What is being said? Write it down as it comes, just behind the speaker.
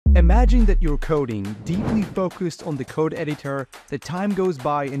Imagine that you're coding, deeply focused on the code editor, the time goes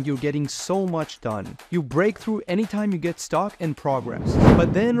by and you're getting so much done. You break through anytime you get stuck and progress.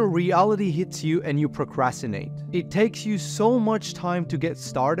 But then reality hits you and you procrastinate. It takes you so much time to get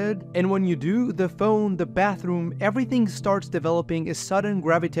started, and when you do, the phone, the bathroom, everything starts developing a sudden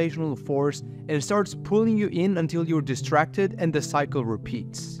gravitational force and starts pulling you in until you're distracted and the cycle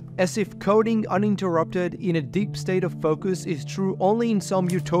repeats. As if coding uninterrupted in a deep state of focus is true only in some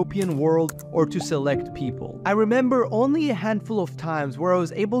utopian world or to select people. I remember only a handful of times where I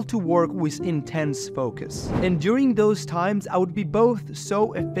was able to work with intense focus. And during those times, I would be both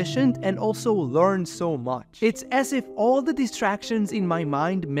so efficient and also learn so much. It's as if all the distractions in my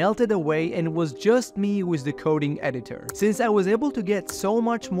mind melted away and it was just me with the coding editor. Since I was able to get so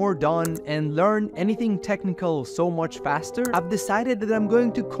much more done and learn anything technical so much faster, I've decided that I'm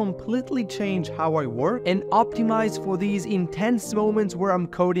going to completely change how I work and optimize for these intense moments where I'm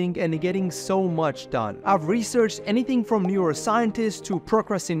coding and getting so much done. I've researched anything from neuroscientists to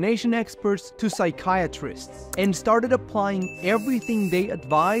procrastination experts to psychiatrists and started applying everything they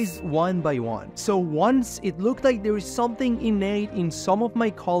advise one by one. So once it looked like there is something innate in some of my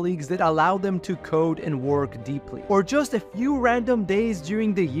colleagues that allow them to code and work deeply, or just a few random days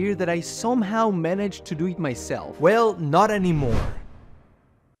during the year that I somehow managed to do it myself. Well, not anymore.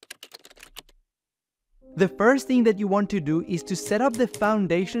 The first thing that you want to do is to set up the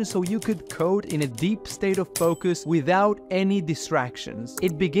foundation so you could code in a deep state of focus without any distractions.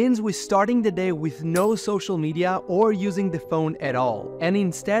 It begins with starting the day with no social media or using the phone at all, and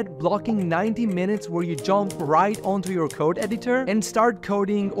instead blocking 90 minutes where you jump right onto your code editor and start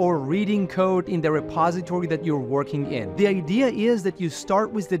coding or reading code in the repository that you're working in. The idea is that you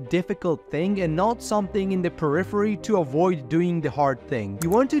start with the difficult thing and not something in the periphery to avoid doing the hard thing. You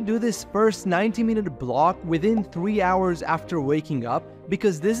want to do this first 90-minute block within 3 hours after waking up,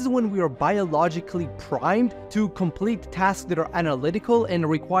 because this is when we are biologically primed to complete tasks that are analytical and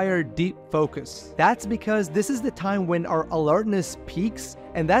require deep focus. That's because this is the time when our alertness peaks,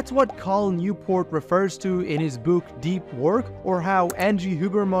 and that's what Cal Newport refers to in his book Deep Work, or how Andrew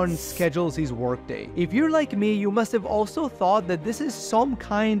Huberman schedules his workday. If you're like me, you must have also thought that this is some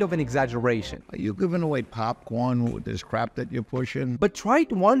kind of an exaggeration. Are you giving away popcorn with this crap that you're pushing? But try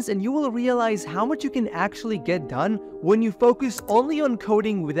it once and you will realize how much you can actually get done when you focus only on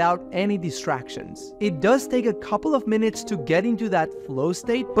coding without any distractions. It does take a couple of minutes to get into that flow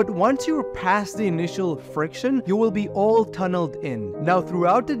state, but once you're past the initial friction, you will be all tunneled in. Now,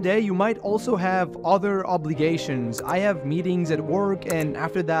 throughout the day, you might also have other obligations. I have meetings at work, and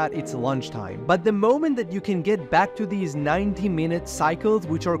after that, it's lunchtime. But the moment that you can get back to these 90-minute cycles,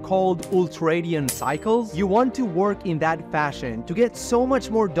 which are called ultradian cycles, you want to work in that fashion to get so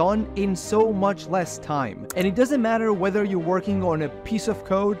much more done in so much less time. And it doesn't matter whether you're working on a piece of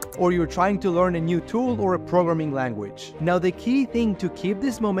code or you're trying to learn a new tool or a programming language. Now, the key thing to keep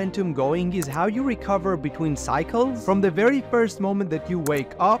this momentum going is how you recover between cycles from the very first moment that you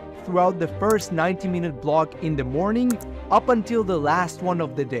wake up throughout the first 90-minute block in the morning up until the last one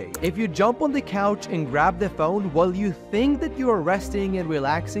of the day. If you jump on the couch and grab the phone while you think that you are resting and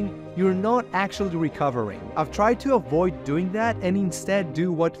relaxing, you're not actually recovering. I've tried to avoid doing that and instead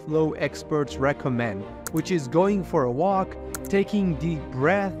do what flow experts recommend, which is going for a walk, taking deep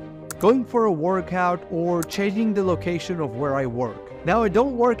breath, going for a workout, or changing the location of where I work. Now, I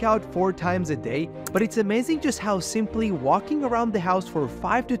don't work out 4 times a day, but it's amazing just how simply walking around the house for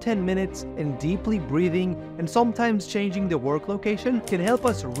 5 to 10 minutes and deeply breathing and sometimes changing the work location can help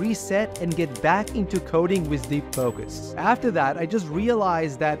us reset and get back into coding with deep focus. After that, I just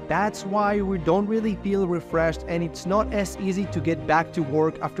realized that that's why we don't really feel refreshed, and it's not as easy to get back to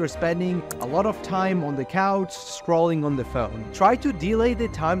work after spending a lot of time on the couch scrolling on the phone. Try to delay the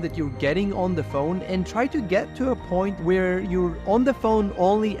time that you're getting on the phone and try to get to a point where you're on the phone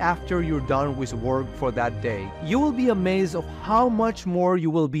only after you're done with work for that day. You will be amazed of how much more you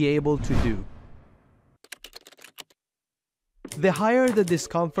will be able to do. The higher the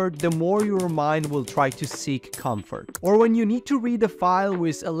discomfort, the more your mind will try to seek comfort. Or when you need to read a file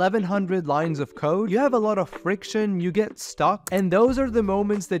with 1100 lines of code, you have a lot of friction, you get stuck, and those are the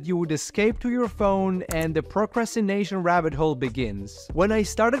moments that you would escape to your phone and the procrastination rabbit hole begins. When I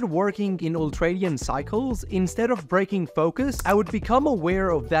started working in ultradian cycles, instead of breaking focus, I would become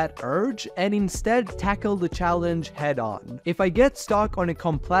aware of that urge and instead tackle the challenge head on. If I get stuck on a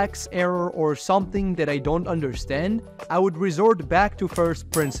complex error or something that I don't understand, I would resort back to first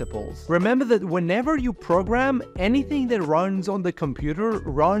principles. Remember that whenever you program, anything that runs on the computer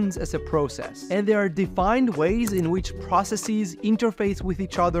runs as a process, and there are defined ways in which processes interface with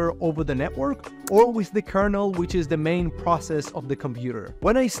each other over the network or with the kernel, which is the main process of the computer.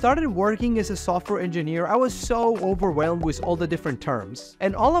 When I started working as a software engineer, I was so overwhelmed with all the different terms,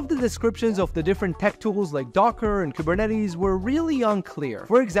 and all of the descriptions of the different tech tools like Docker and Kubernetes were really unclear.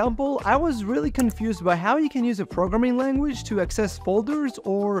 For example, I was really confused by how you can use a programming language to access folders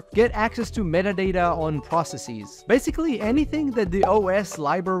or get access to metadata on processes. Basically anything that the OS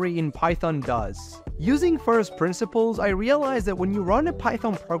library in Python does. Using first principles, I realized that when you run a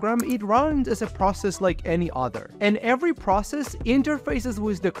Python program, it runs as a process like any other. And every process interfaces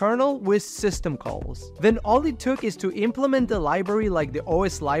with the kernel with system calls. Then all it took is to implement a library like the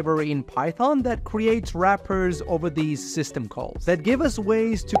OS library in Python that creates wrappers over these system calls that give us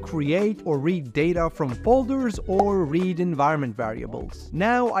ways to create or read data from folders or read environment variables.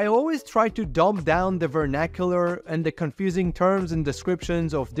 Now, I always try to dumb down the vernacular and the confusing terms and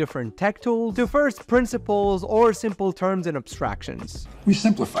descriptions of different tech tools to first principles or simple terms and abstractions. We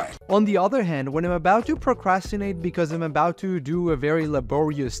simplify. On the other hand, when I'm about to procrastinate because I'm about to do a very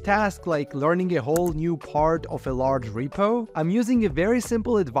laborious task like learning a whole new part of a large repo, I'm using a very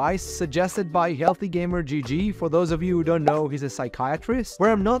simple advice suggested by Healthy Gamer GG. For those of you who don't know, he's a psychiatrist,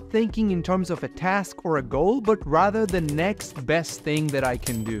 where I'm not thinking in terms of a task or a goal, but rather the next best thing that I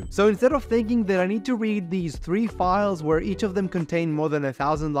can do. So instead of thinking that I need to read these 3 files where each of them contain more than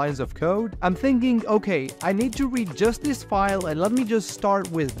 1,000 lines of code, I'm thinking, okay, I need to read just this file and let me just start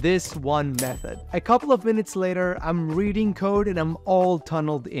with this one method. A couple of minutes later, I'm reading code and I'm all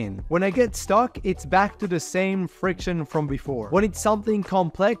tunneled in. When I get stuck, it's back to the same friction from before. When it's something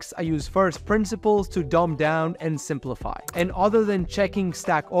complex, I use first principles to dumb down and simplify. And other than checking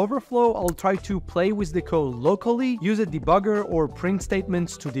Stack Overflow, I'll try to play with the code locally, use a debugger or print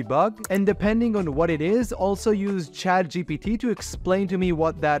statements to debug, and depending on what it is, also use ChatGPT to explain to me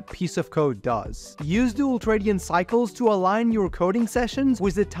what that piece of code does. Use the ultradian cycles to align your coding sessions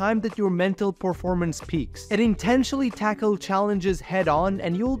with the time that your mental performance peaks, and intentionally tackle challenges head-on,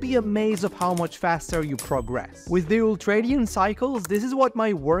 and you'll be amazed of how much faster you progress. With the ultradian cycles, this is what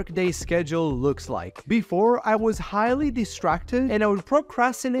my workday schedule looks like. Before, I was highly distracted and I would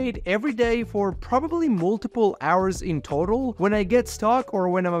procrastinate every day for probably multiple hours in total when I get stuck or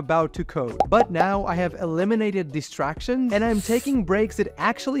when I'm about to code. But now I have eliminated distractions and I'm taking breaks that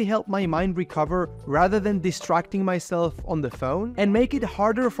actually help my mind recover rather than distracting myself on the phone and make it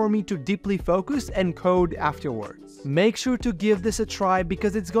harder for me to deeply focus and code afterwards. Make sure to give this a try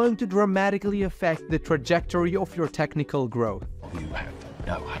because it's going to dramatically affect the trajectory of your technical growth. You have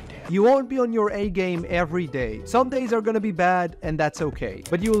no idea. You won't be on your A game every day. Some days are gonna be bad, and that's okay.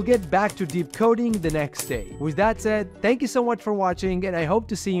 But you will get back to deep coding the next day. With that said, thank you so much for watching, and I hope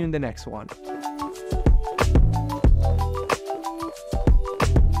to see you in the next one.